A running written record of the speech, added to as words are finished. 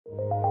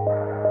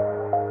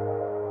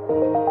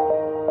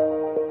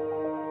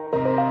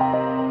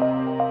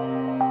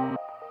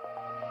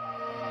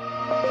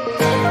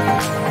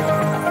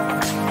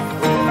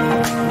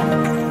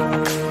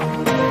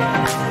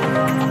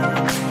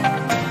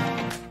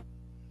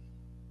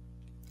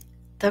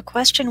The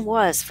question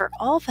was, for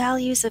all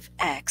values of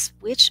x,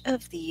 which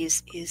of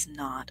these is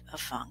not a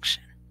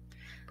function?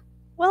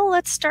 Well,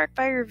 let's start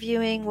by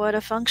reviewing what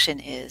a function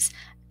is.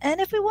 And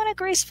if we want to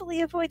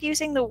gracefully avoid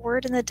using the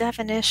word in the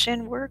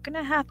definition, we're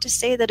going to have to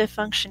say that a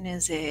function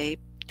is a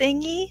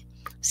thingy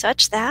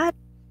such that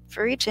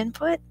for each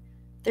input,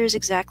 there's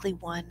exactly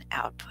one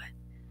output.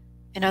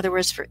 In other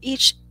words, for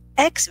each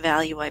x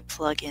value I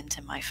plug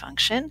into my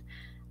function,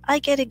 I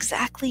get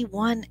exactly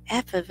one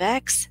f of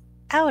x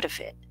out of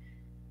it.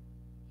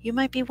 You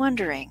might be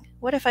wondering,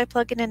 what if I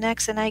plug in an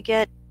x and I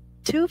get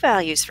two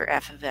values for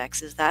f of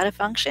x? Is that a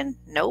function?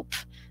 Nope,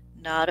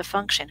 not a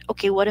function.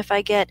 Okay, what if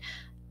I get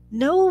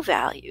no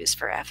values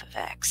for f of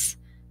x?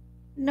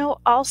 No,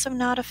 also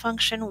not a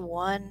function.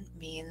 1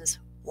 means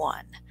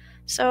 1.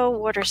 So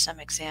what are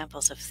some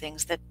examples of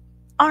things that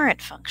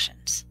aren't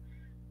functions?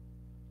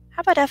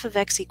 How about f of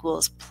x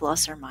equals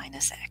plus or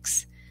minus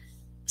x?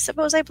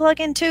 Suppose I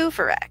plug in 2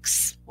 for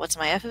x. What's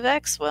my f of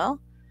x? Well,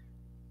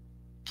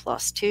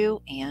 plus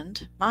 2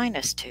 and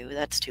minus 2.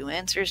 That's two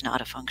answers,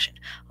 not a function.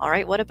 All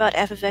right, what about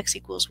f of x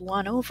equals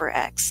 1 over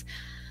x?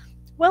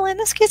 Well, in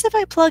this case, if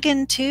I plug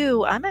in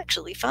 2, I'm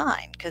actually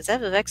fine, because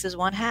f of x is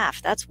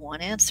 1/2. That's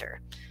one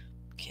answer.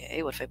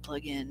 Okay, what if I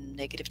plug in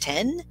negative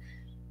 10?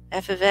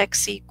 F of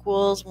x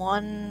equals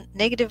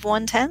negative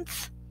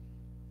 1/10?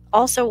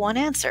 Also one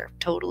answer,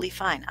 totally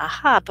fine.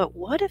 Aha, but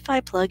what if I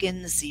plug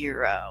in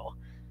 0?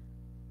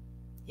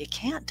 You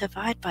can't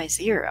divide by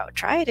 0.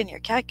 Try it in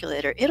your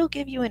calculator. It'll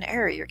give you an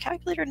error. Your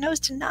calculator knows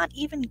to not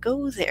even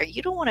go there.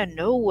 You don't want to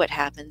know what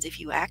happens if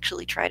you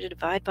actually try to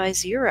divide by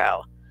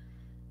 0.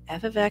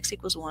 F of x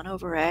equals 1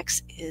 over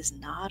x is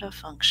not a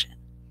function.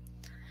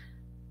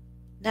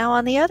 Now,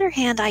 on the other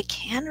hand, I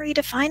can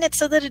redefine it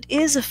so that it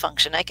is a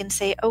function. I can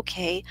say,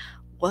 okay,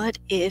 what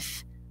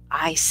if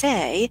I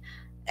say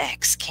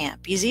x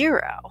can't be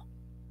 0?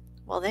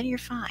 Well, then you're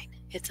fine.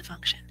 It's a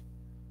function.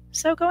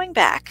 So going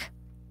back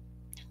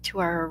to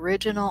our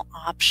original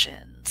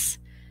options,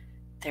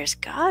 there's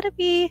got to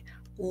be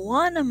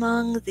one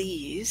among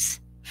these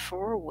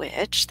for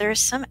which there's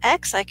some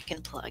x I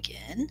can plug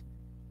in,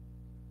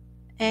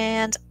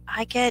 and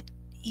I get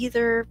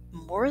either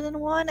more than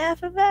one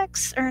f of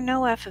x or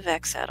no f of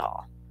x at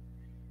all.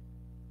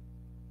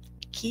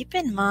 Keep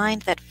in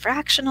mind that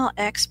fractional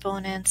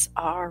exponents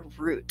are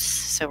roots.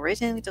 So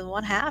raising something to the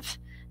 1/2,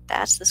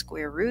 that's the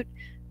square root.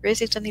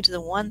 Raising something to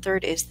the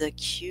 1/3 is the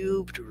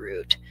cubed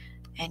root.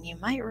 And you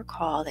might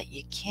recall that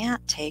you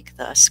can't take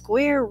the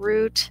square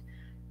root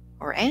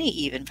or any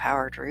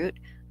even-powered root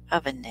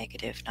of a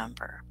negative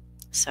number.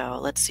 So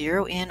let's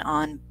zero in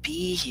on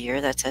b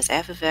here. That says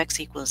f of x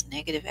equals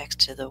negative x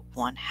to the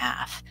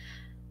 1/2.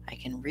 I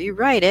can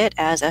rewrite it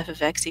as f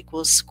of x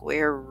equals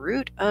square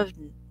root of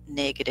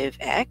negative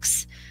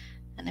x.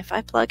 And if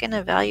I plug in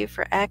a value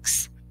for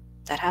x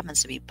that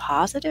happens to be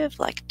positive,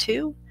 like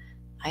 2,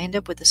 I end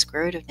up with the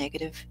square root of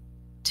negative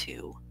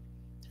 2,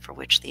 for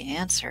which the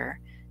answer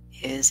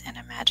is an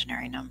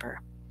imaginary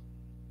number.